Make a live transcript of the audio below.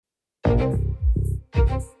Welcome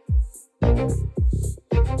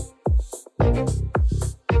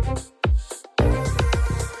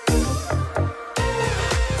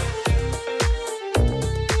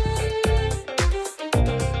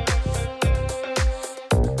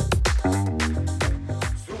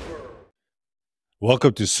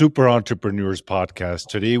to Super Entrepreneurs Podcast.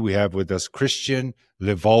 Today we have with us Kristian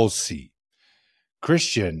Livolsi.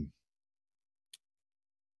 Kristian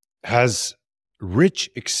has rich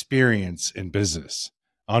experience in business,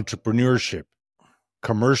 entrepreneurship,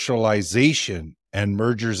 commercialization, and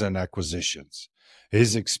mergers and acquisitions.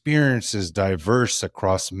 His experience is diverse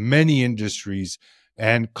across many industries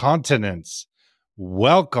and continents.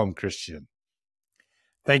 Welcome, Kristian.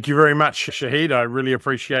 Thank you very much, Shahid. I really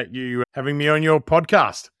appreciate you having me on your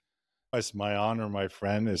podcast. It's my honor, my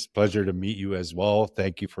friend. It's a pleasure to meet you as well.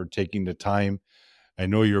 Thank you for taking the time. I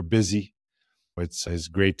know you're busy. It's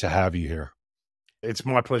great to have you here. It's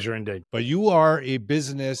my pleasure indeed. But you are a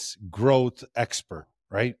business growth expert,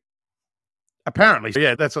 right? Apparently,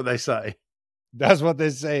 yeah, that's what they say. That's what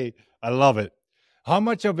they say. I love it. How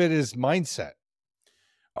much of it is mindset?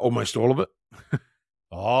 Almost all of it.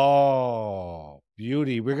 Oh,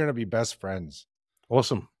 beauty. We're going to be best friends.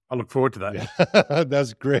 Awesome. I look forward to that. Yeah,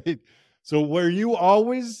 that's great. So were you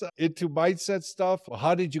always into mindset stuff?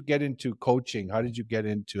 How did you get into coaching? How did you get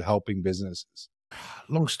into helping businesses?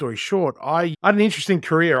 Long story short, I had an interesting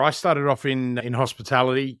career. I started off in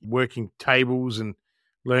hospitality, working tables and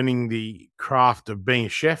learning the craft of being a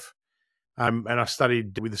chef. And I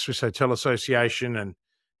studied with the Swiss Hotel Association and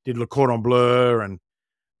did Le Cordon Bleu, and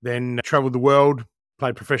then traveled the world,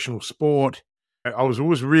 played professional sport. I was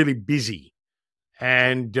always really busy,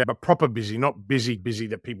 and but proper busy, not busy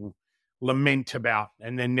that people lament about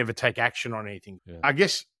and then never take action on anything. Yeah. I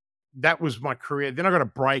guess that was my career. Then I got a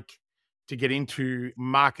break to get into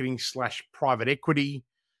marketing / private equity.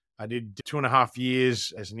 I did 2.5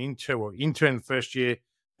 years as an intern the first year,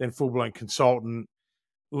 then full-blown consultant,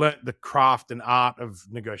 learnt the craft and art of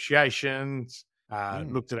negotiations,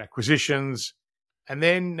 looked at acquisitions, and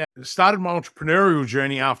then started my entrepreneurial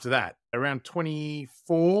journey after that. Around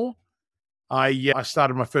 24, I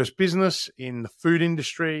started my first business in the food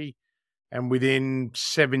industry, and within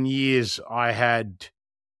 7 years, I had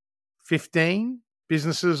 15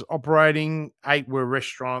 businesses operating. 8 were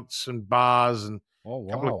restaurants and bars, and a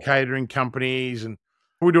couple of catering companies, and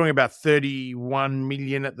we were doing about 31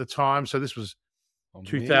 million at the time. So this was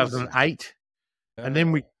amazing. 2008. Yeah. And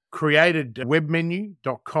then we created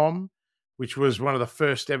webmenu.com, which was one of the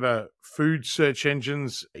first ever food search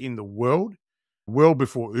engines in the world, well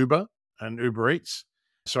before Uber and Uber Eats.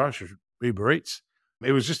 Uber Eats.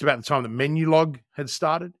 It was just about the time that Menulog had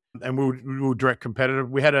started, and we were direct competitive.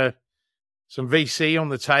 We had some VC on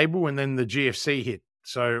the table, and then the GFC hit.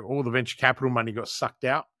 So all the venture capital money got sucked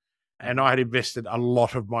out, and I had invested a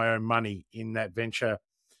lot of my own money in that venture,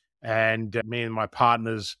 and me and my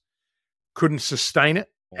partners couldn't sustain it.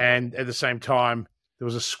 And at the same time, there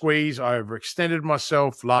was a squeeze. I overextended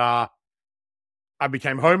myself. I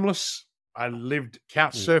became homeless. I lived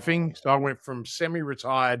couch surfing. So I went from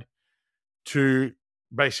semi-retired to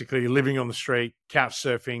basically living on the street, couch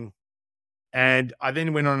surfing. And I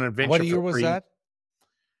then went on an adventure. What year was that?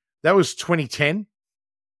 That was 2010.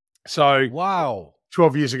 So wow,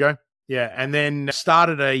 12 years ago. Yeah. And then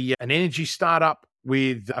started an energy startup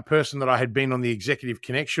with a person that I had been on the executive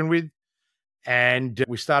connection with. And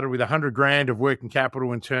we started with 100 grand of working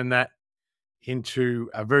capital and turned that into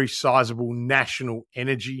a very sizable national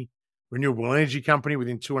renewable energy company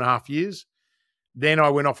within 2.5 years. Then I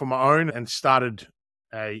went off on my own and started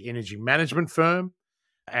a energy management firm.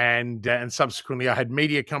 And subsequently I had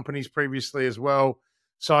media companies previously as well.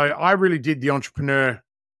 So I really did the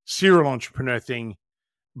serial entrepreneur thing,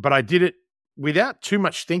 but I did it without too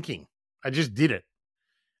much thinking. I just did it.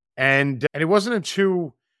 And it wasn't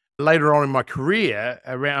until later on in my career,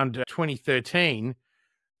 around 2013,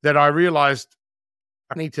 that I realized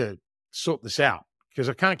I need to sort this out, because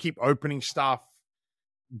I can't keep opening stuff,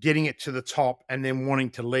 getting it to the top, and then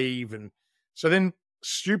wanting to leave. And so then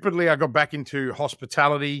stupidly, I got back into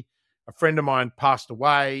hospitality. A friend of mine passed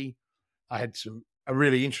away. I had a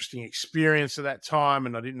really interesting experience at that time,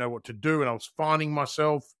 and I didn't know what to do. And I was finding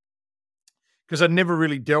myself, because I'd never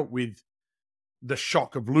really dealt with the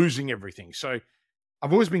shock of losing everything. So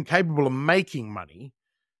I've always been capable of making money,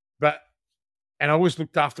 and I always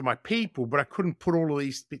looked after my people, but I couldn't put all of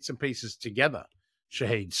these bits and pieces together,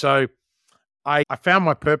 Shahid. So I found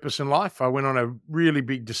my purpose in life. I went on a really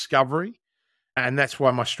big discovery, and that's why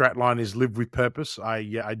my strat line is live with purpose.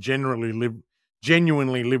 I genuinely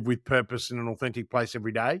live with purpose in an authentic place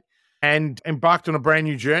every day, and embarked on a brand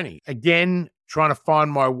new journey. Again, trying to find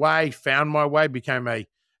my way, found my way, became a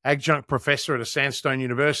adjunct professor at a Sandstone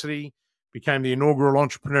University, became the inaugural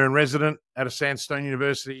entrepreneur in resident at a Sandstone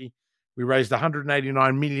University. We raised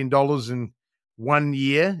 $189 million in 1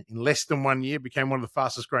 year, in less than 1 year, became one of the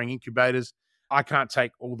fastest growing incubators. I can't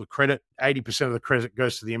take all the credit. 80% of the credit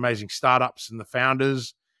goes to the amazing startups and the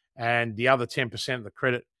founders, and the other 10% of the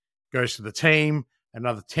credit goes to the team.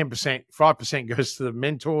 Another 10%, 5% goes to the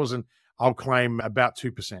mentors, and I'll claim about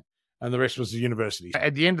 2%. And the rest was the university.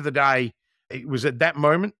 At the end of the day, it was at that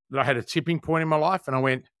moment that I had a tipping point in my life, and I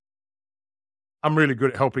went, I'm really good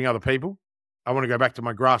at helping other people. I want to go back to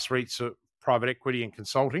my grassroots of private equity and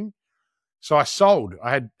consulting. So I sold.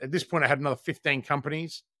 At this point, I had another 15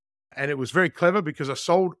 companies, and it was very clever because I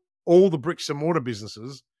sold all the bricks and mortar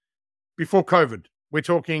businesses before COVID. We're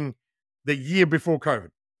talking the year before COVID,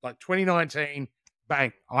 like 2019,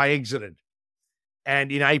 bang, I exited.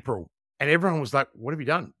 And in April, and everyone was like, what have you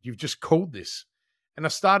done? You've just called this. And I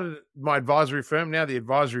started my advisory firm. Now the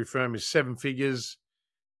advisory firm is 7 figures.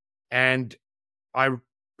 And I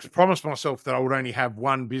promised myself that I would only have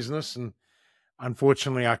one business. And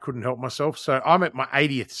unfortunately, I couldn't help myself. So I'm at my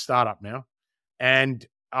 80th startup now. And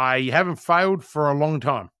I haven't failed for a long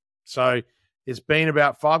time. So it's been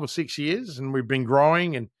about 5 or 6 years, and we've been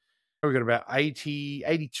growing. And we've got about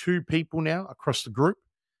 82 people now across the group.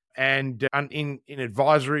 And in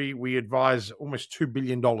advisory, we advise almost $2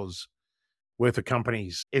 billion worth of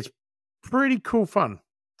companies. It's pretty cool fun.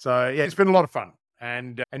 So yeah, it's been a lot of fun.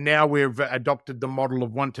 And now we've adopted the model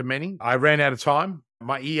of one to many. I ran out of time.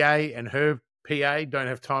 My EA and her PA don't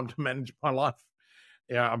have time to manage my life.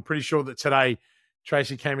 Yeah, I'm pretty sure that today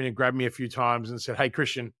Tracy came in and grabbed me a few times and said, hey,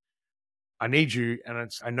 Kristian, I need you.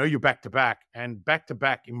 And I know you're back to back. And back to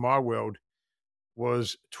back in my world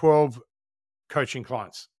was 12 coaching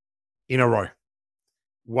clients in a row,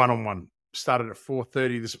 one-on-one. Started at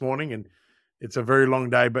 4:30 this morning, and it's a very long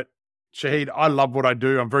day. But Shahid, I love what I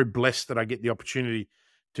do. I'm very blessed that I get the opportunity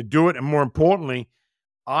to do it. And more importantly,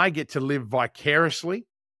 I get to live vicariously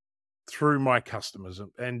through my customers.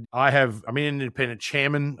 And I'm an independent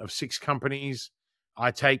chairman of 6 companies.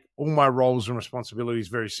 I take all my roles and responsibilities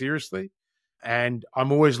very seriously, and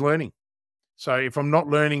I'm always learning. So if I'm not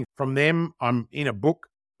learning from them, I'm in a book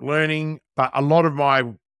learning. But a lot of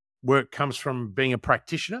my work comes from being a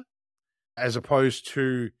practitioner as opposed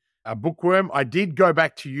to a bookworm. I did go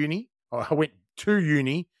back to uni. I went to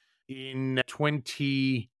uni in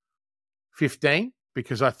 2015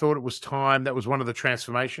 because I thought it was time. That was one of the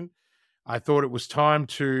transformation. I thought it was time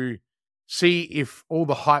to see if all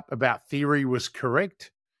the hype about theory was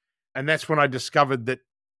correct. And that's when I discovered that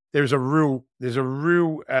there's a real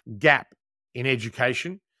gap in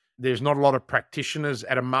education. There's not a lot of practitioners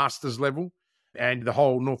at a master's level, and the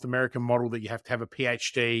whole North American model that you have to have a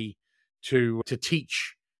PhD to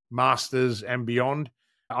teach masters and beyond,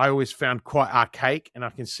 I always found quite archaic. And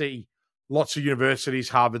I can see lots of universities,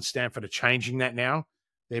 Harvard, Stanford, are changing that now.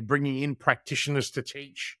 They're bringing in practitioners to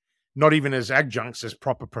teach, not even as adjuncts, as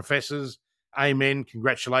proper professors. Amen.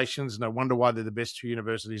 Congratulations. No wonder why they're the best 2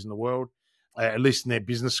 universities in the world, at least in their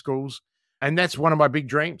business schools. And that's one of my big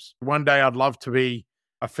dreams. One day I'd love to be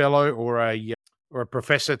a fellow or a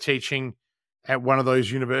professor teaching at one of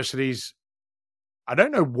those universities. I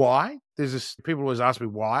don't know why. People always ask me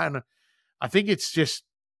why. And I think I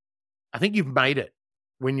think you've made it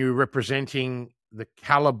when you're representing the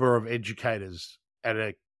caliber of educators at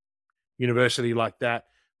a university like that.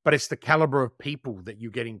 But it's the caliber of people that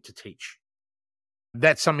you're getting to teach.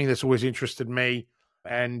 That's something that's always interested me.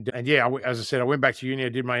 And yeah, as I said, I went back to uni. I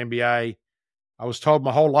did my MBA. I was told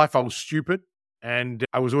my whole life I was stupid, and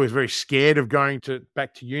I was always very scared of going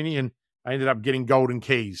back to uni. And I ended up getting golden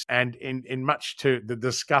keys. And in much to the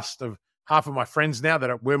disgust of half of my friends now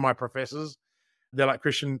that were my professors, they're like,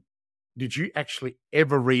 Kristian, did you actually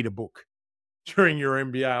ever read a book during your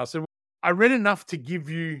MBA? I said, well, I read enough to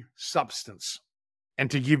give you substance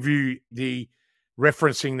and to give you the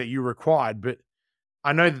referencing that you required. But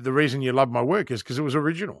I know that the reason you love my work is because it was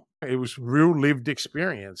original. It was real lived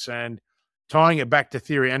experience and tying it back to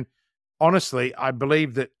theory. And honestly, I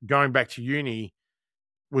believe that going back to uni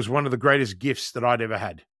was one of the greatest gifts that I'd ever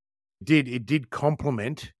had. It did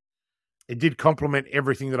complement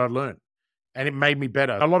everything that I learned, and it made me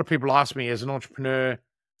better. A lot of people ask me, as an entrepreneur,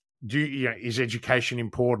 is education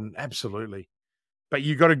important? Absolutely. But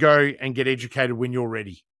you got to go and get educated when you're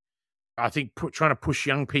ready. I think trying to push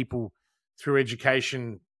young people through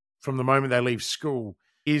education from the moment they leave school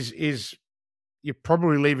is you're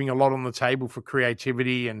probably leaving a lot on the table for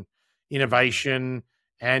creativity and innovation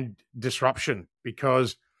and disruption,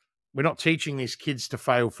 because we're not teaching these kids to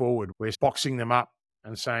fail forward. We're boxing them up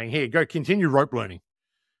and saying, here, go continue rope learning.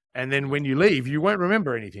 And then when you leave, you won't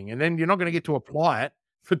remember anything. And then you're not going to get to apply it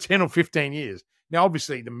for 10 or 15 years. Now,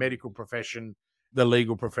 obviously, the medical profession, the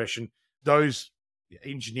legal profession, those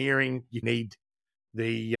engineering, you need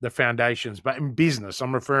the foundations. But in business,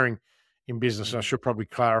 I'm referring in business, and I should probably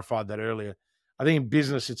clarify that earlier. I think in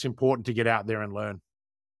business, it's important to get out there and learn.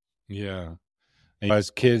 Yeah. And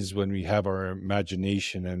as kids, when we have our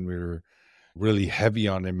imagination and we're really heavy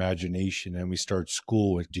on imagination and we start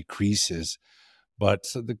school, it decreases. But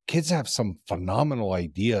so the kids have some phenomenal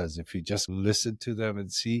ideas if you just listen to them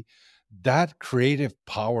and see that creative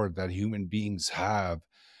power that human beings have.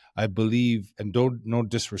 I believe, and don't no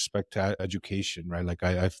disrespect to education, right? Like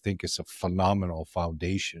I think it's a phenomenal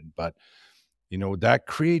foundation, but that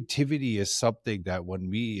creativity is something that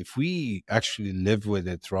if we actually lived with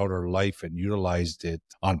it throughout our life and utilized it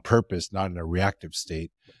on purpose, not in a reactive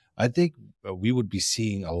state, I think we would be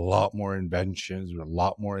seeing a lot more inventions, a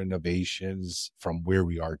lot more innovations from where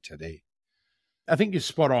we are today. I think you're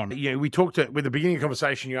spot on. We talked with the beginning of the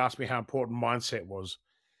conversation, you asked me how important mindset was.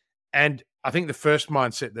 And I think the first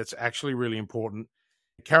mindset that's actually really important,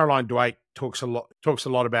 Caroline Dweck talks a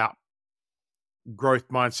lot about growth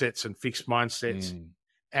mindsets and fixed mindsets.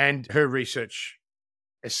 And her research,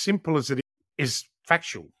 as simple as it is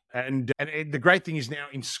factual. And the great thing is now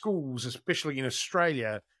in schools, especially in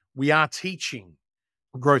Australia, we are teaching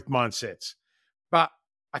growth mindsets. But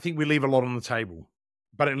I think we leave a lot on the table.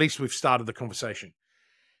 But at least we've started the conversation.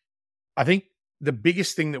 I think the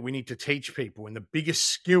biggest thing that we need to teach people and the biggest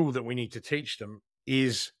skill that we need to teach them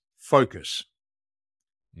is focus.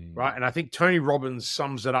 Right? And I think Tony Robbins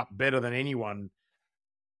sums it up better than anyone.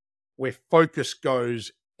 Where focus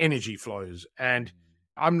goes, energy flows. And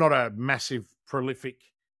I'm not a massive, prolific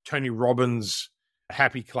Tony Robbins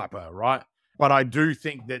happy clapper, right? But I do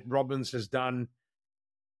think that Robbins has done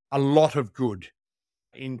a lot of good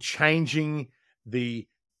in changing the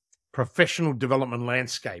professional development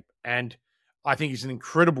landscape. And I think he's an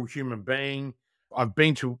incredible human being. I've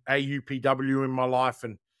been to AUPW in my life,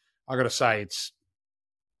 and I got to say, it's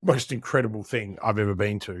the most incredible thing I've ever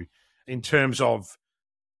been to in terms of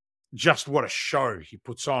just what a show he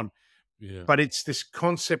puts on. Yeah. But it's this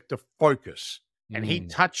concept of focus, and he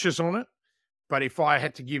touches on it. But if I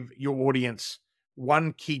had to give your audience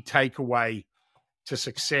one key takeaway to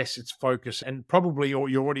success, it's focus. And probably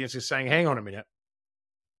your audience is saying, hang on a minute.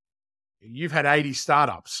 You've had 80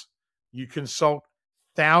 startups. You consult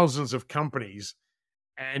thousands of companies,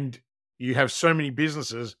 and you have so many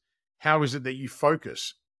businesses. How is it that you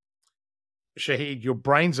focus? Shahid, your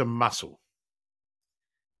brain's a muscle,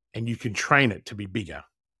 and you can train it to be bigger.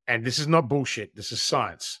 And this is not bullshit. This is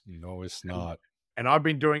science. No, it's not. And I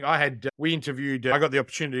got the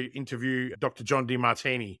opportunity to interview Dr. John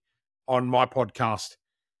DeMartini on my podcast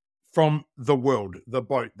from The World, the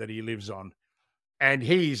boat that he lives on. And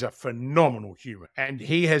he's a phenomenal human. And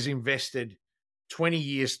he has invested 20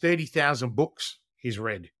 years, 30,000 books he's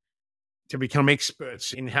read to become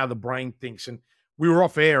experts in how the brain thinks. And we were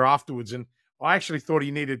off air afterwards, and I actually thought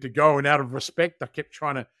he needed to go. And out of respect, I kept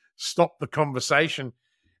trying to stop the conversation.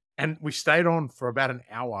 And we stayed on for about an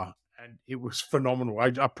hour, and it was phenomenal.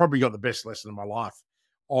 I probably got the best lesson of my life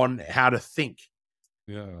on how to think.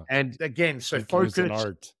 Yeah. And again, so focus. An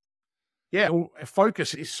art. Yeah,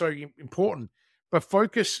 focus is so important. But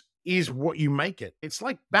focus is what you make it. It's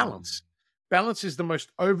like balance. Balance is the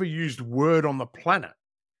most overused word on the planet,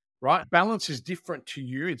 right? Balance is different to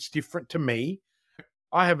you. It's different to me.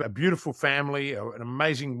 I have a beautiful family, an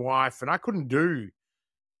amazing wife, and I couldn't do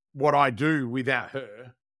what I do without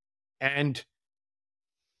her. And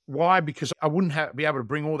why? Because I wouldn't be able to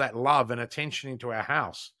bring all that love and attention into our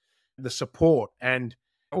house, the support and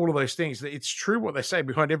all of those things. It's true what they say,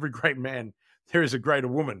 behind every great man, there is a greater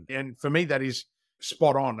woman. And for me, that is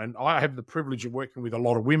spot on. And I have the privilege of working with a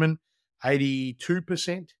lot of women.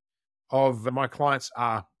 82% of my clients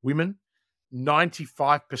are women.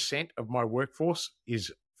 95% of my workforce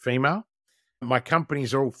is female. My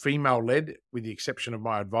companies are all female-led, with the exception of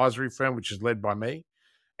my advisory firm, which is led by me.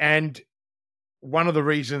 And one of the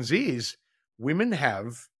reasons is women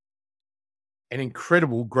have an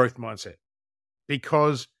incredible growth mindset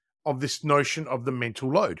because of this notion of the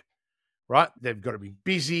mental load, right? They've got to be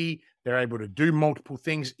busy. They're able to do multiple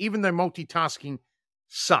things, even though multitasking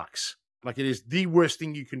sucks. Like, it is the worst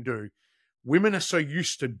thing you can do. Women are so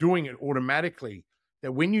used to doing it automatically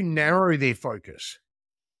that when you narrow their focus,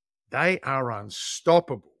 they are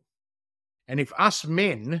unstoppable. And if us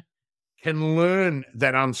men can learn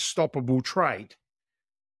that unstoppable trait,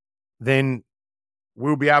 then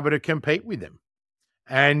we'll be able to compete with them.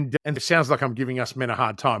 And it sounds like I'm giving us men a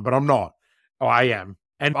hard time, but I'm not. Oh, I am.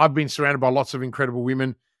 And I've been surrounded by lots of incredible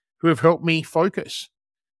women who have helped me focus.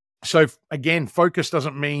 So again, focus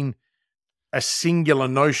doesn't mean a singular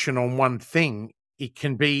notion on one thing. It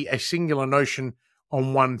can be a singular notion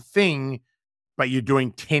on one thing, but you're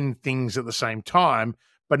doing 10 things at the same time,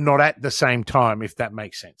 but not at the same time, if that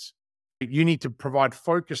makes sense. You need to provide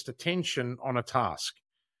focused attention on a task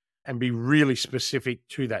and be really specific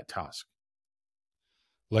to that task.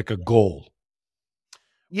 Like a goal.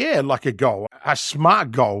 Yeah, like a goal, a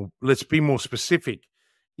smart goal. Let's be more specific.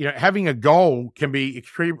 Having a goal can be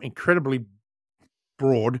incredibly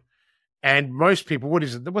broad. And most people,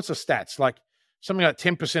 what's the stats? Like something like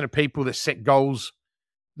 10% of people that set goals,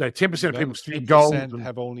 10% of people set goals. 3%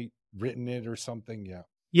 have only written it or something. Yeah.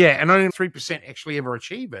 Yeah. And only 3% actually ever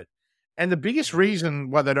achieve it. And the biggest reason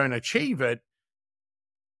why they don't achieve it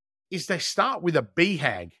is they start with a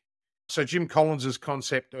BHAG. So Jim Collins's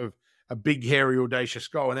concept of a big, hairy, audacious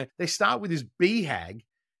goal. And they start with this BHAG,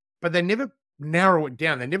 but they never narrow it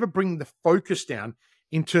down. They never bring the focus down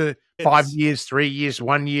into 5 years, 3 years,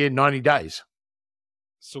 1 year, 90 days.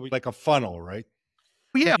 So like a funnel, right?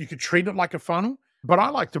 Well, yeah, you could treat it like a funnel, but I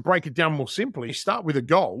like to break it down more simply. You start with a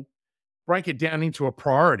goal, break it down into a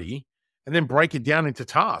priority, and then break it down into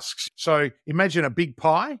tasks. So imagine a big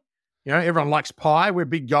pie. Everyone likes pie. We're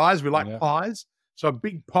big guys. We like pies. So a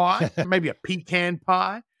big pie, maybe a pecan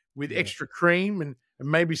pie with extra cream and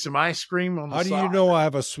maybe some ice cream on the side. How do you know I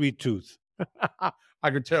have a sweet tooth?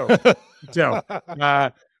 I could tell.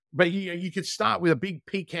 But you could start with a big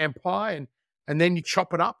pecan pie and then you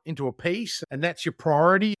chop it up into a piece, and that's your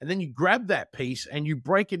priority. And then you grab that piece and you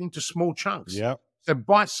break it into small chunks. Yeah. So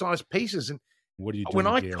bite-sized pieces. And what do you do when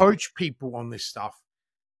I coach people on this stuff,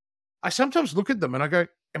 I sometimes look at them and I go,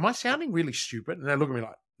 am I sounding really stupid? And they look at me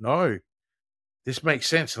like, no, this makes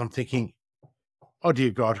sense. And I'm thinking, oh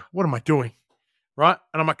dear God, what am I doing? Right?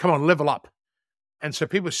 And I'm like, come on, level up. And so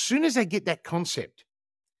people, as soon as they get that concept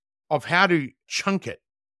of how to chunk it,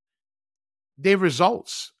 their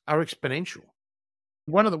results are exponential.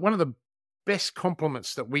 One of the best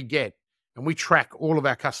compliments that we get, and we track all of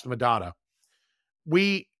our customer data,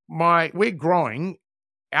 we're growing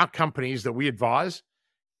our companies that we advise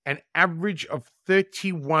an average of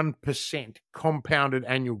 31% compounded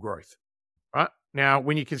annual growth. Right? Now,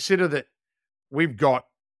 when you consider that we've got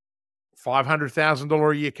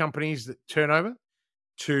 $500,000 a year companies that turn over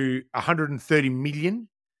to 130 million,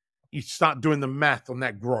 you start doing the math on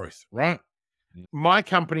that growth, right? My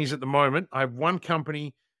companies at the moment, I have one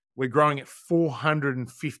company, we're growing at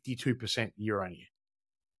 452% year on year.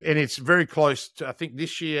 And it's very close to, I think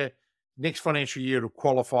this year, next financial year, it'll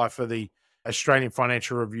qualify for the Australian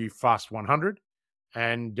Financial Review Fast 100.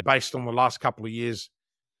 And based on the last couple of years,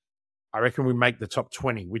 I reckon we make the top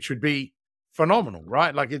 20, which would be phenomenal,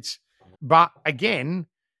 right? But again,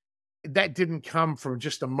 that didn't come from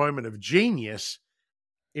just a moment of genius.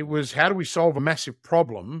 It was, how do we solve a massive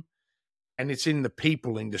problem? And it's in the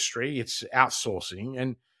people industry, it's outsourcing.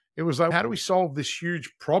 And it was like, how do we solve this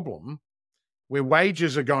huge problem where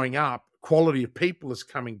wages are going up, quality of people is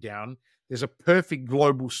coming down, there's a perfect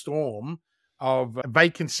global storm of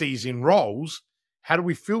vacancies in roles. How do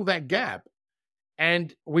we fill that gap?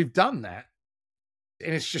 And we've done that.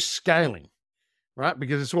 And it's just scaling, right?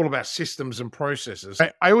 Because it's all about systems and processes.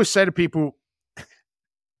 I always say to people,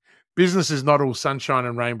 business is not all sunshine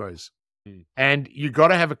and rainbows. And you got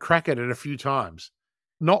to have a crack at it a few times.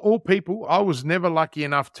 Not all people. I was never lucky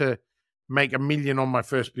enough to make $1 million on my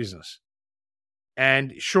first business.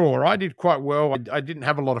 And sure, I did quite well. I didn't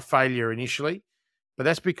have a lot of failure initially, but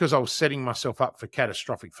that's because I was setting myself up for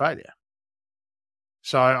catastrophic failure.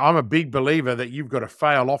 So I'm a big believer that you've got to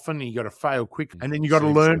fail often, and you got to fail quick, and then you got to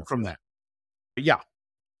learn from that. Yeah.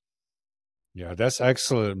 Yeah, that's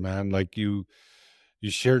excellent, man. Like you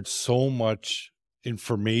shared so much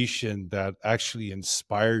information that actually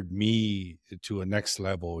inspired me to a next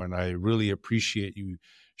level. And I really appreciate you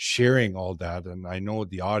sharing all that. And I know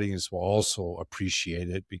the audience will also appreciate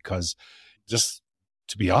it, because just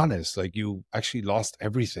to be honest, like you actually lost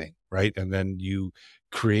everything, right? And then you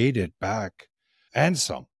created back and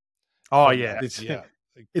some. Oh yeah.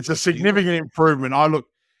 It's a significant improvement.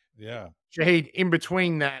 Shahid, in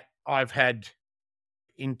between that, I've had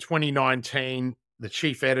in 2019, the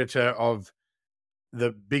chief editor of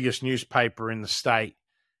the biggest newspaper in the state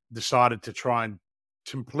decided to try and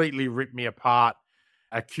completely rip me apart,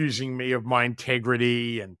 accusing me of my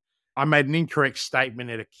integrity. And I made an incorrect statement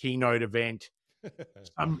at a keynote event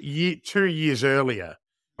 2 years earlier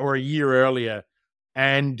or a year earlier.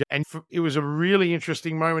 And it was a really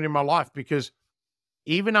interesting moment in my life, because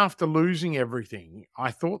even after losing everything,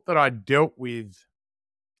 I thought that I dealt with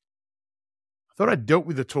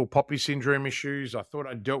the tall poppy syndrome issues. I thought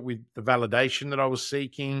I dealt with the validation that I was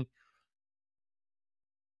seeking.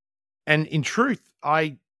 And in truth,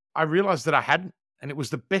 I realized that I hadn't. And it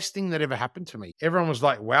was the best thing that ever happened to me. Everyone was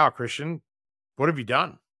like, wow, Christian, what have you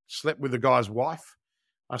done? Slept with the guy's wife?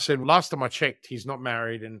 I said, well, last time I checked, he's not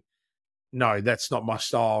married. And no, that's not my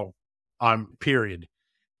style. I'm period.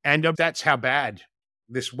 And that's how bad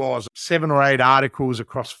this was. 7 or 8 articles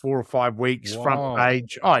across 4 or 5 weeks, front Wow.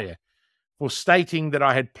 page. Oh, yeah. For stating that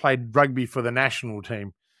I had played rugby for the national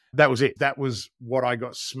team. That was it. That was what I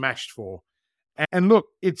got smashed for. And look,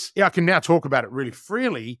 I can now talk about it really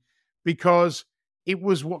freely because it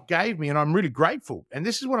was what gave me, and I'm really grateful. And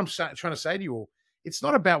this is what I'm trying to say to you all. It's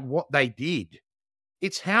not about what they did.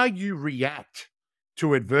 It's how you react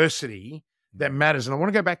to adversity that matters. And I want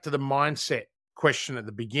to go back to the mindset question at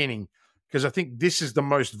the beginning, because I think this is the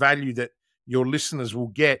most value that your listeners will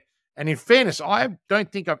get. And in fairness, I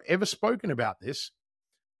don't think I've ever spoken about this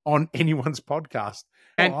on anyone's podcast.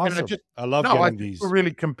 And, Awesome. I love I getting feel these.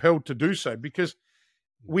 really compelled to do so because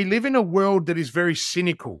we live in a world that is very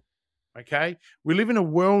cynical. Okay. We live in a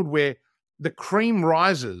world where the cream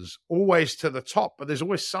rises always to the top, but there's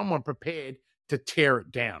always someone prepared to tear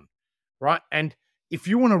it down. Right. And if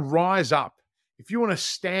you want to rise up, if you want to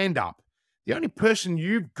stand up, the only person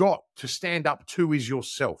you've got to stand up to is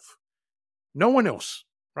yourself. No one else.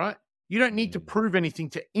 Right. You don't need to prove anything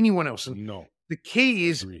to anyone else. And No. the key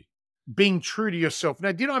is being true to yourself.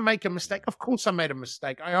 Now, did I make a mistake? Of course I made a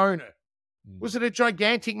mistake. I own it. Was it a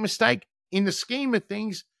gigantic mistake? In the scheme of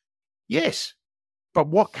things, yes. But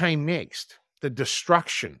what came next? The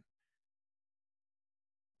destruction.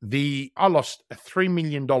 I lost a $3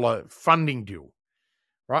 million funding deal,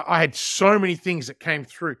 right? I had so many things that came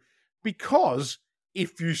through because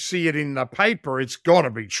if you see it in the paper, it's got to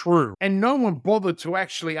be true. And no one bothered to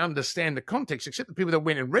actually understand the context except the people that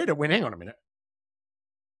went and read it went, hang on a minute.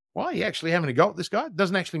 Why are you actually having a go at this guy? It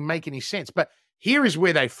doesn't actually make any sense. But here is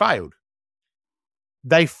where they failed.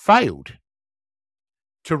 They failed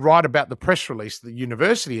to write about the press release the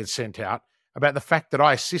university had sent out about the fact that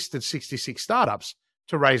I assisted 66 startups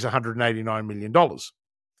to raise $189 million.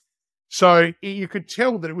 So you could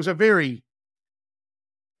tell that it was a very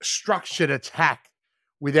structured attack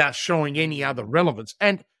without showing any other relevance.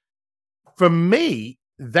 And for me,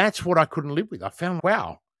 that's what I couldn't live with. I found,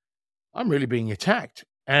 wow, I'm really being attacked.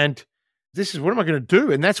 And this is what am I going to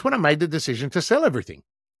do? And that's when I made the decision to sell everything.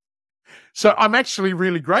 So I'm actually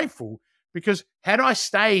really grateful because had I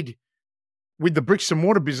stayed with the bricks and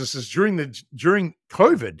mortar businesses during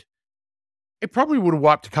COVID, it probably would have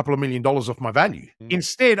wiped a couple of $1 million off my value.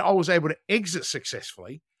 Instead, I was able to exit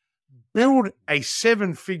successfully, build a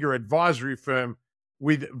 7-figure advisory firm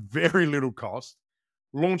with very little cost,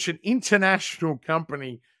 launch an international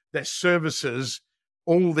company that services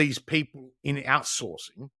all these people in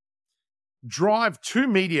outsourcing, drive 2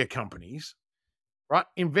 media companies, right?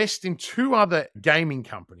 Invest in 2 other gaming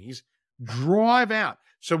companies, drive out.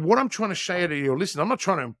 So what I'm trying to show to your listeners, I'm not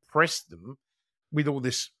trying to impress them with all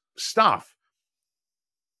this stuff.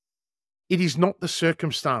 It is not the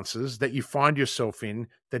circumstances that you find yourself in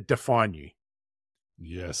that define you.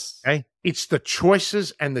 Yes. Okay? It's the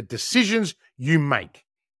choices and the decisions you make,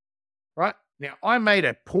 right? Now, I made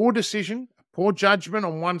a poor decision, a poor judgment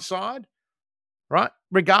on one side, right?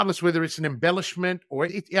 Regardless whether it's an embellishment or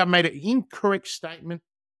I made an incorrect statement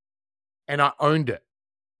and I owned it.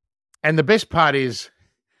 And the best part is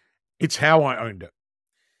it's how I owned it.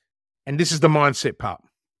 And this is the mindset part.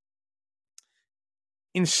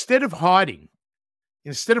 Instead of hiding,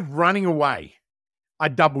 instead of running away, I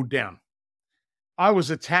doubled down. I was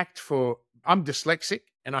attacked I'm dyslexic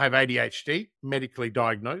and I have ADHD, medically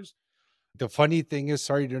diagnosed. The funny thing is,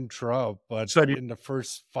 sorry to interrupt, but in the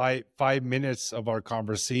first five minutes of our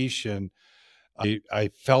conversation, I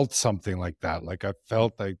felt something like that. Like I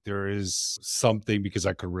felt like there is something because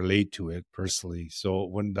I could relate to it personally.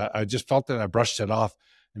 So I just felt that I brushed it off.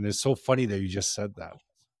 And it's so funny that you just said that.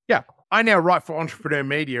 Yeah. I now write for Entrepreneur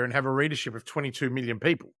Media and have a readership of 22 million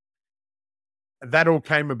people. That all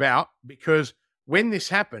came about because when this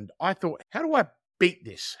happened, I thought, how do I beat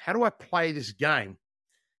this? How do I play this game?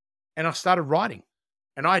 And I started writing.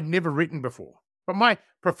 And I had never written before. But my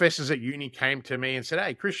professors at uni came to me and said,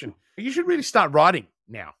 hey, Kristian, you should really start writing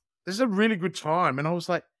now. This is a really good time. And I was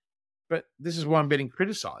like, but this is why I'm getting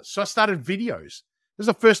criticized. So I started videos. This is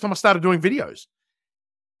the first time I started doing videos.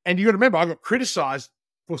 And you got to remember, I got criticized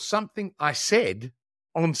for something I said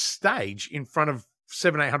on stage in front of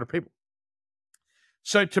 700-800 people.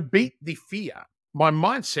 So to beat the fear, my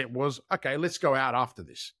mindset was, okay, let's go out after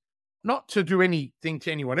this. Not to do anything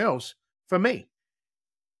to anyone else, for me.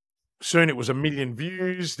 Soon it was 1 million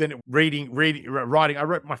views, then writing. I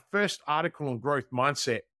wrote my first article on growth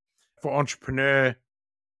mindset for Entrepreneur,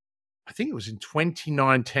 I think it was in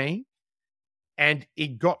 2019. and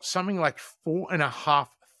it got something like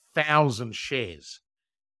 4,500 shares.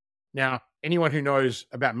 Now, anyone who knows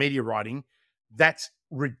about media writing, that's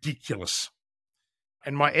ridiculous.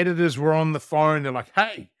 And my editors were on the phone. They're like,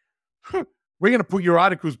 hey, we're going to put your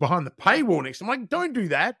articles behind the paywall next. I'm like, don't do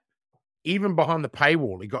that. Even behind the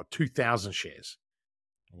paywall, it got 2,000 shares.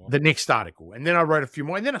 Wow. The next article. And then I wrote a few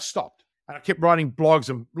more, and then I stopped. And I kept writing blogs,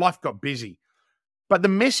 and life got busy. But the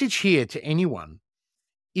message here to anyone,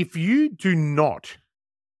 if you do not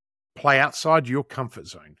play outside your comfort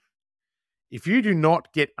zone, if you do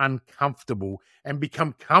not get uncomfortable and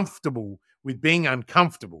become comfortable with being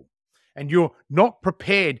uncomfortable, and you're not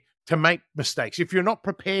prepared to make mistakes, if you're not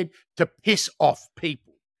prepared to piss off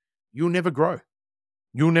people, you'll never grow.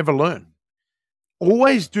 You'll never learn.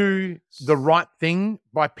 Always do the right thing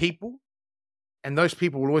by people, and those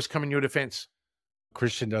people will always come in your defense.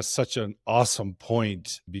 Kristian, that's such an awesome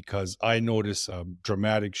point, because I notice a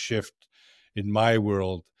dramatic shift in my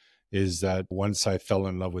world is that once I fell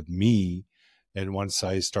in love with me and once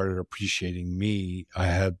I started appreciating me, I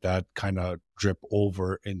had that kind of drip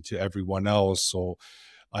over into everyone else. So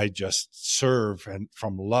I just serve and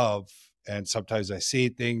from love. And sometimes I say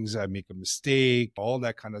things, I make a mistake, all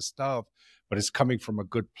that kind of stuff, but it's coming from a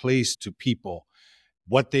good place to people.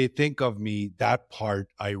 What they think of me, that part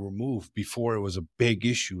I removed. Before, it was a big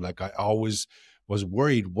issue. Like, I always was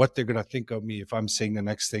worried what they're going to think of me if I'm saying the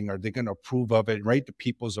next thing. Are they going to approve of it? Right? The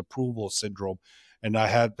people's approval syndrome. And I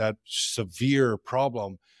had that severe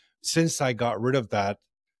problem. Since I got rid of that,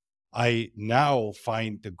 I now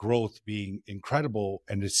find the growth being incredible,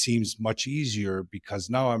 and it seems much easier because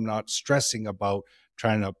now I'm not stressing about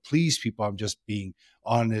trying to please people. I'm just being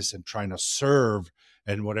honest and trying to serve,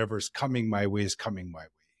 and whatever's coming my way is coming my way.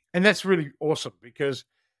 And that's really awesome because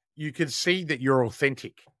you can see that you're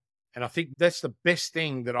authentic. And I think that's the best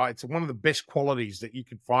thing it's one of the best qualities that you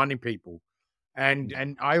can find in people. And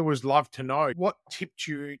I always love to know what tipped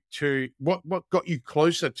you to what got you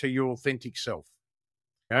closer to your authentic self.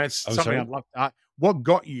 You know, it's I'm something sorry? I'd love to ask. What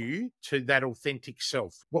got you to that authentic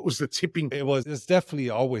self? What was the tipping? It's definitely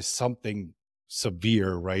always something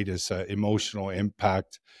severe, right? It's an emotional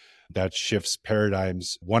impact that shifts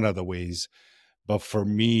paradigms, one of the ways. But for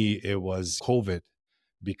me, it was COVID,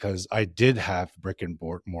 because I did have brick and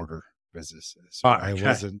mortar businesses. Oh,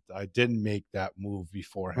 okay. I didn't make that move Mm.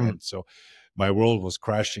 beforehand. So my world was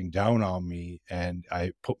crashing down on me, and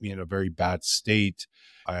I put me in a very bad state.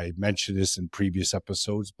 I mentioned this in previous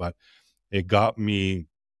episodes, but it got me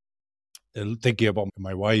thinking about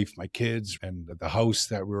my wife, my kids, and the house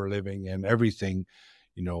that we were living in, everything,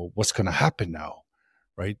 what's going to happen now?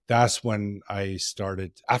 Right. That's when I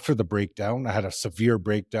started, after the breakdown, I had a severe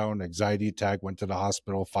breakdown, anxiety attack, went to the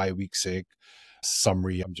hospital, 5 weeks sick.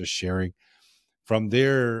 Summary, I'm just sharing. From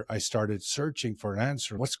there, I started searching for an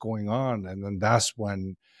answer. What's going on? And then that's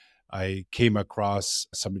when I came across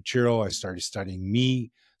some material. I started studying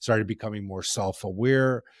me, started becoming more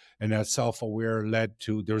self-aware. And that self-aware led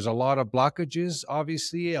to, there's a lot of blockages,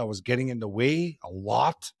 obviously. I was getting in the way a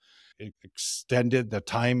lot. It extended the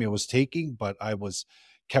time it was taking, but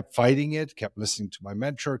kept fighting it, kept listening to my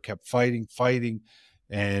mentor, kept fighting.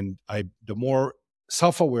 And the more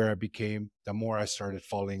self-aware I became, the more I started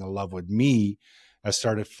falling in love with me. I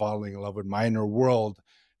started falling in love with my inner world.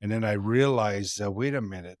 And then I realized that, wait a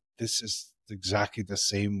minute, this is exactly the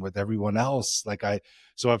same with everyone else.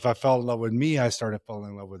 So if I fell in love with me, I started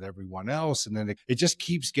falling in love with everyone else. And then it just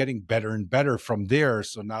keeps getting better and better from there.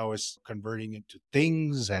 So now it's converting into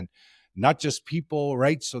things and not just people,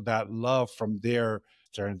 right? So that love from there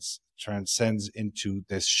transcends into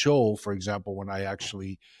this show. For example, when I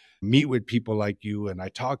actually meet with people like you and I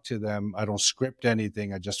talk to them, I don't script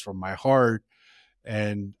anything. I just from my heart,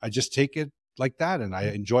 and I just take it like that. And I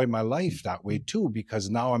enjoy my life that way too,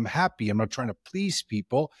 because now I'm happy. I'm not trying to please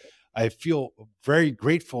people. I feel very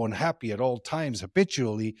grateful and happy at all times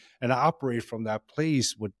habitually. And I operate from that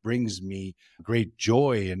place, what brings me great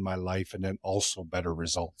joy in my life, and then also better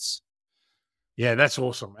results. Yeah, that's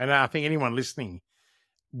awesome. And I think anyone listening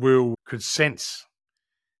could sense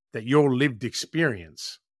that your lived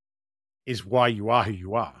experience is why you are who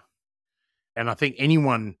you are. And I think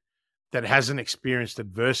anyone that hasn't experienced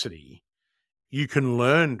adversity, you can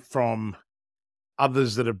learn from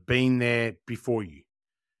others that have been there before you.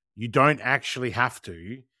 You don't actually have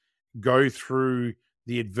to go through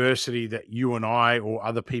the adversity that you and I or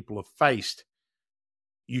other people have faced.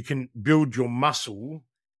 You can build your muscle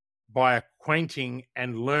by acquainting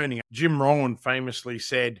and learning. Jim Rohn famously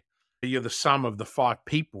said, you're the sum of the 5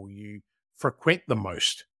 people you frequent the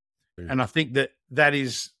most. And I think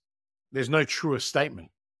there's no truer statement,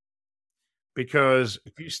 because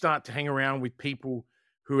if you start to hang around with people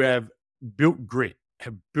who have built grit,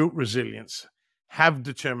 have built resilience, have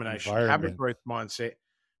determination, have a Environment. growth mindset,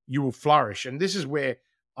 you will flourish. And this is where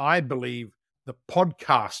I believe the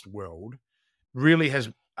podcast world really has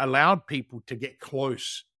allowed people to get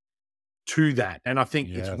close to that. And I think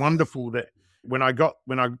it's Yes. wonderful that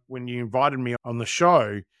when you invited me on the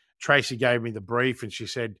show, Tracy gave me the brief and she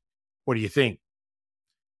said, "What do you think?"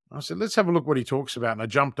 I said, "Let's have a look what he talks about." And I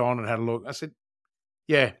jumped on and had a look. I said,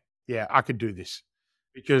 "Yeah, yeah, I could do this."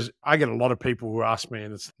 Because I get a lot of people who ask me,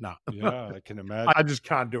 and it's no, Yeah, I can imagine. I just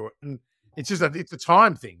can't do it. And it's just it's a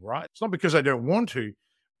time thing, right? It's not because I don't want to,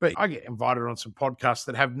 but I get invited on some podcasts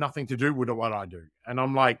that have nothing to do with what I do, and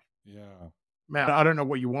I'm like, Yeah. man, I don't know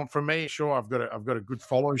what you want from me. Sure, I've got a good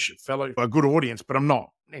a good audience, but I'm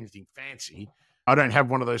not anything fancy. I don't have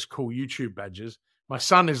one of those cool YouTube badges. My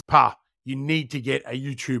son is, "Pa, you need to get a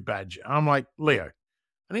YouTube badge." I'm like, "Leo,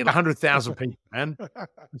 I need 100,000 people, man." I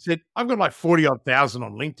said, "I've got like 40 odd thousand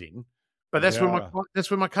on LinkedIn, but Yeah. that's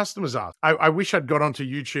where my customers are." I wish I'd got onto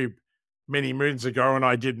YouTube many moons ago and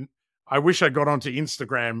I didn't. I wish I got onto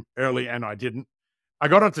Instagram early and I didn't. I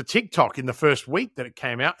got onto TikTok in the first week that it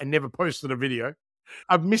came out and never posted a video.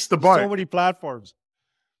 I've missed the So boat. many platforms.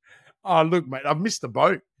 Oh, look, mate, I've missed the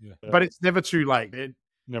boat, Yeah. but it's never too late.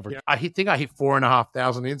 Never. Think I hit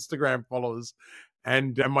 4,500 Instagram followers,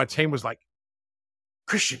 and my team was like,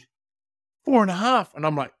 "Christian, 4.5," and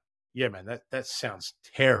I'm like, "Yeah, man, that sounds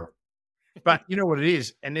terrible." But you know what it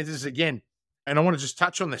is, and it is again, and I want to just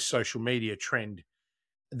touch on this social media trend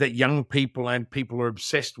that young people and people are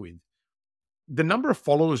obsessed with. The number of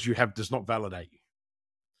followers you have does not validate you.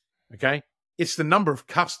 Okay. It's the number of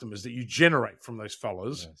customers that you generate from those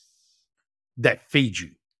followers Yes. that feed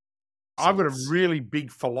you. I've got a Sense. really big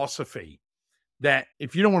philosophy that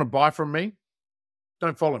if you don't want to buy from me,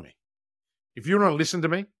 don't follow me. If you don't want to listen to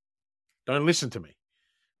me, don't listen to me.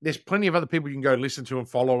 There's plenty of other people you can go listen to and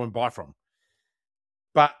follow and buy from.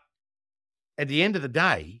 But at the end of the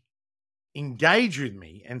day, engage with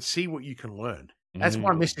me and see what you can learn. That's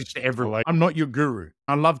my message to everyone. I'm not your guru.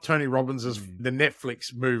 I love Tony Robbins's the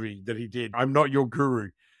Netflix movie that he did. I'm not your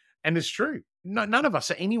guru. And it's true. No, none of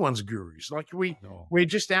us are anyone's gurus. Like No. we're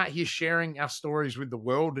just out here sharing our stories with the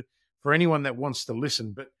world for anyone that wants to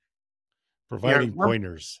listen. But Providing one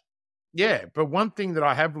pointers. thing that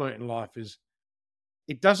I have learned in life is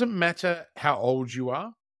it doesn't matter how old you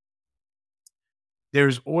are. There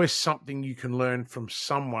is always something you can learn from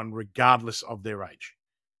someone regardless of their age.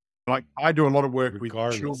 Like I do a lot of work with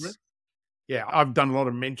children. Regardless. Yeah, I've done a lot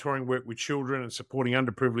of mentoring work with children and supporting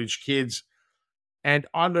underprivileged kids. And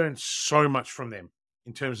I learned so much from them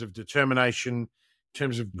in terms of determination, in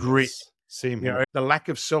terms of grit, Yes. Same here. the lack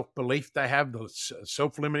of self-belief they have, the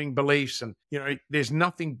self-limiting beliefs. And, there's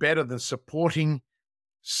nothing better than supporting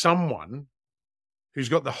someone who's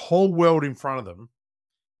got the whole world in front of them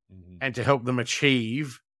and to help them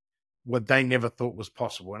achieve what they never thought was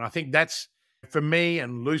possible. And I think that's, for me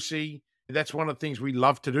and Lucy, that's one of the things we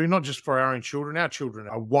love to do, not just for our own children. Our children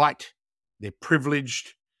are white, they're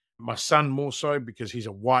privileged. My son more so because he's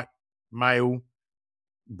a white male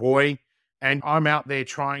boy. And I'm out there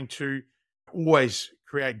trying to always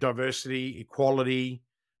create diversity, equality,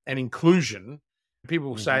 and inclusion. People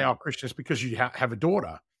will say, "Oh, Christian, it's because you have a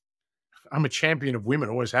daughter." I'm a champion of women,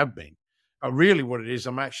 always have been. Really what it is,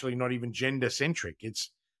 I'm actually not even gender centric.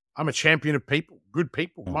 I'm a champion of people, good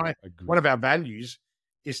people. One of our values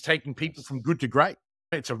is taking people from good to great.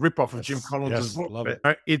 It's a ripoff of Jim Collins' book. Love it.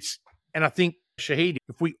 And I think, Shahid,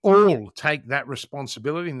 if we all take that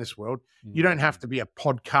responsibility in this world, you don't have to be a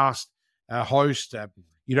podcast host.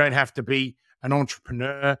 You don't have to be an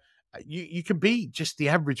entrepreneur. You can be just the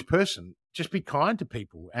average person. Just be kind to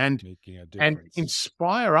people and Making a difference.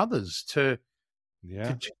 inspire others to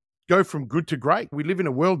go from good to great. We live in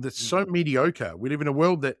a world that's so mediocre. We live in a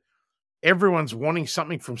world that everyone's wanting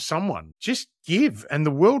something from someone. Just give, and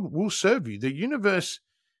the world will serve you. The universe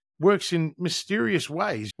works in mysterious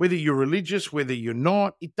ways. Whether you're religious, whether you're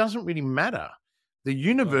not, it doesn't really matter. The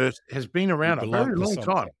universe has been around a very long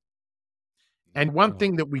time. And one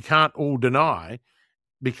thing that we can't all deny,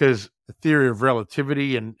 because the theory of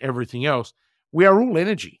relativity and everything else, we are all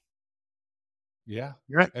energy. Yeah.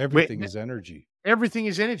 Right? Everything is energy. Everything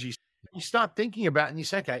is energy. You start thinking about it and you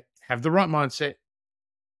say, okay, have the right mindset,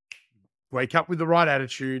 wake up with the right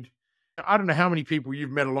attitude. I don't know how many people you've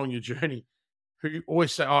met along your journey who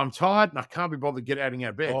always say, "Oh, I'm tired and I can't be bothered getting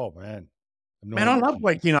out of bed." Oh, man. Man, I love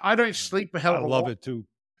waking up. I don't sleep a hell of a lot. I love it too.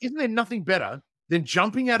 Isn't there nothing better than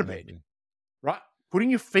jumping out of bed, right? Putting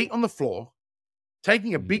your feet on the floor,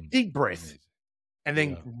 taking a big, deep breath, and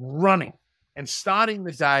then running and starting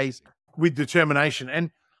the day with determination.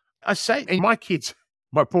 And I say, and my kids,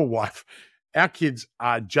 my poor wife, Our kids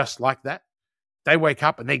are just like that. They wake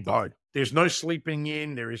up and they go. There's no sleeping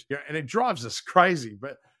in. And it drives us crazy.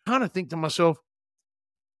 But I kind of think to myself,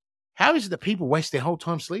 how is it that people waste their whole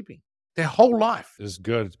time sleeping? Their whole life. It's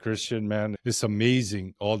good, Kristian, man. It's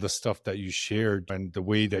amazing, all the stuff that you shared and the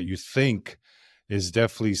way that you think is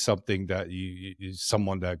definitely something that you is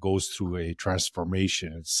someone that goes through a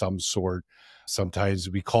transformation of some sort. Sometimes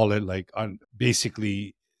we call it like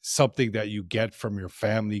basically something that you get from your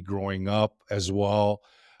family growing up as well.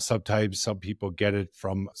 Sometimes some people get it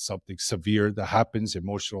from something severe that happens,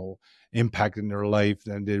 emotional impact in their life,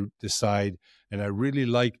 then they decide. And I really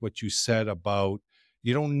liked what you said about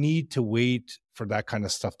you don't need to wait for that kind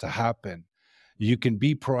of stuff to happen. You can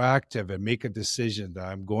be proactive and make a decision that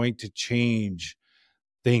I'm going to change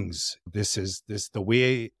things. This is the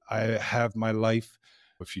way I have my life.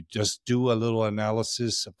 If you just do a little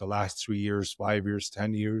analysis of the last 3 years, 5 years,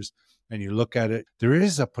 10 years, and you look at it, there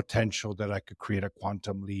is a potential that I could create a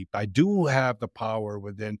quantum leap. I do have the power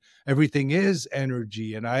within. Everything is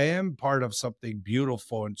energy, and I am part of something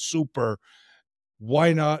beautiful and super.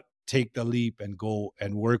 Why not take the leap and go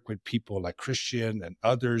and work with people like Kristian and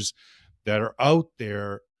others that are out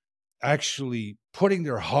there actually putting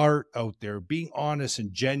their heart out there, being honest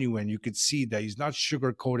and genuine? You could see that he's not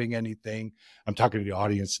sugarcoating anything. I'm talking to the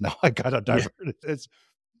audience now. I gotta divert it.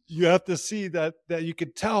 You have to see that you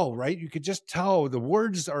could tell, right? You could just tell the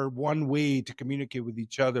words are one way to communicate with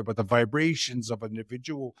each other, but the vibrations of an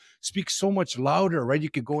individual speak so much louder, right? You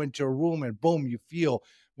could go into a room and boom, you feel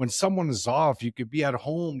when someone is off. You could be at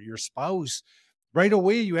home, your spouse, right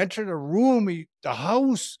away you enter the room, the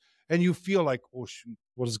house, and you feel like, oh shoot,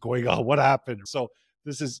 what is going on? What happened? So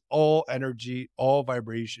this is all energy, all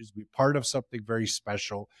vibrations. We're part of something very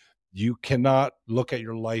special. You cannot look at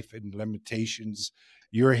your life in limitations.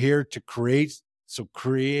 You're here to create. So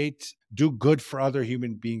create, do good for other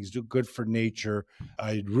human beings, do good for nature.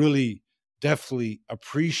 I really definitely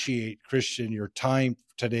appreciate, Kristian, your time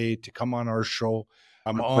today to come on our show.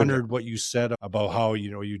 I'm honored what you said about how,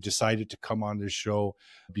 you decided to come on this show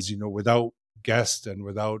because, without guests and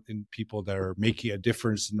without people that are making a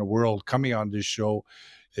difference in the world coming on this show,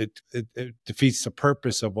 it defeats the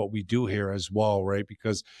purpose of what we do here as well, right?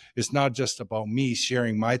 Because it's not just about me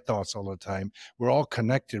sharing my thoughts all the time. We're all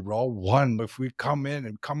connected. We're all one. If we come in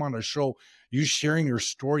and come on a show, you sharing your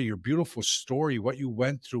story, your beautiful story, what you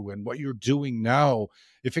went through and what you're doing now,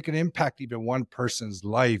 if it can impact even one person's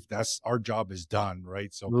life, that's our job is done,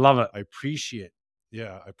 right? So love it. I appreciate.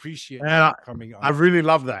 Yeah, I appreciate And coming on. I really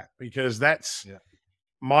love that because that's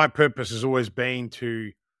my purpose has always been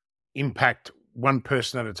to impact one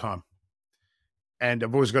person at a time. And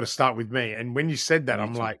I've always got to start with me. And when you said that,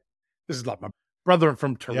 I'm like, this is like my brother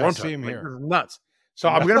from Toronto. Yeah, same here. This is nuts. So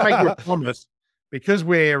I'm going to make you a promise because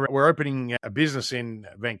we're opening a business in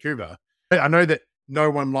Vancouver. I know that no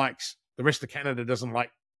one likes, the rest of Canada doesn't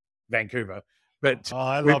like Vancouver, but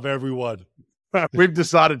I love everyone. We've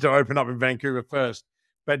decided to open up in Vancouver first.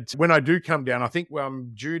 But when I do come down, I think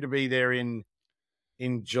I'm due to be there in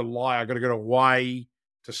July. I got to go to Hawaii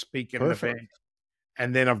to speak at an event,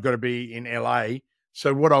 and then I've got to be in LA.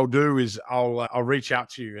 So what I'll do is I'll reach out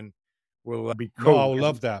to you, and we'll be cool. No, I'll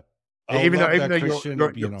love that. Even though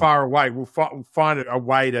you're far away, we'll find a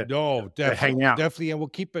way to hang out. Definitely, and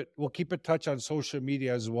we'll keep in touch on social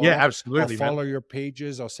media as well. Yeah, absolutely. I'll follow your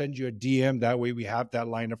pages. I'll send you a DM. That way, we have that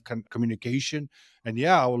line of communication. And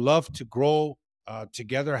yeah, I would love to grow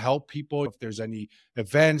together, help people. If there's any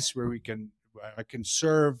events where I can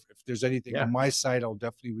serve. If there's anything on my side, I'll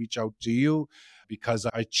definitely reach out to you because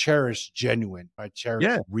I cherish genuine. I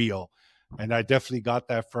cherish real. And I definitely got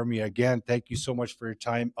that from you. Again, thank you so much for your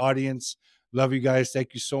time. Audience, love you guys.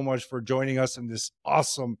 Thank you so much for joining us in this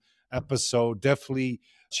awesome episode. Definitely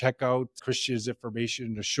check out Kristian's information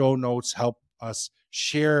in the show notes. Help us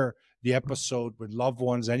share the episode with loved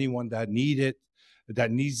ones, anyone that needs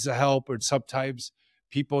the help. Or sometimes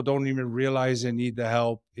people don't even realize they need the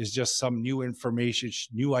help. It's just some new information,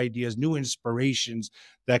 new ideas, new inspirations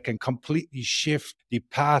that can completely shift the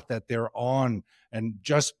path that they're on. And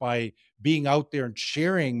just by being out there and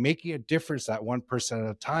sharing, making a difference that one person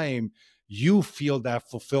at a time, you feel that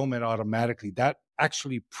fulfillment automatically. That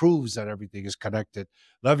actually proves that everything is connected.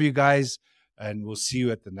 Love you guys, and we'll see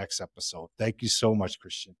you at the next episode. Thank you so much,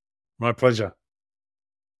 Kristian. My pleasure.